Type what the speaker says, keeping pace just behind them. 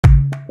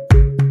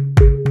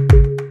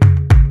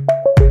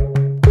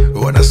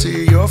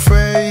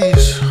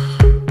face.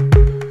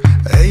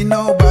 Ain't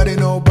nobody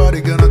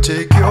gonna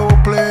take your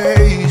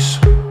place.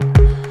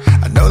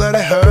 I know that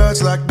it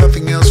hurts like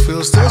nothing else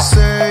feels the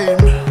same.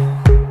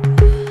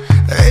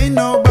 Ain't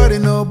nobody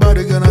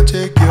gonna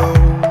take your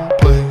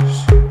place.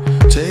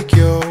 Take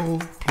your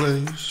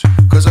place.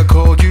 Cause I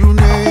called you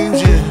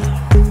names,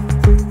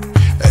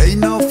 yeah. Ain't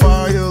no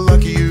fire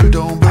like you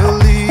don't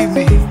believe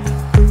me.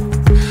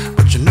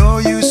 But you know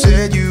you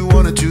said you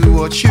wanna do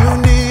what you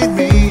need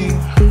me.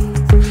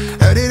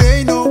 And it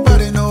ain't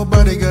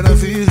nobody gonna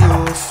feel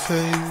your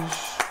face.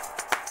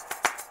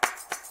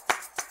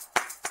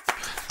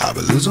 I've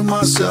been losing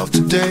myself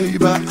today,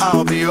 but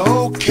I'll be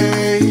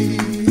okay.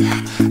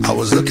 I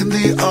was looking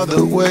the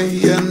other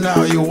way and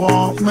now you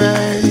want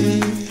me.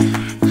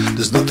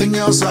 There's nothing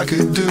else I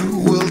could do,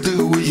 we'll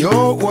do it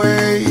your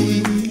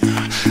way.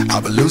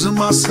 I've been losing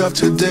myself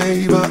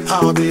today, but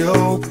I'll be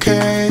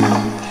okay.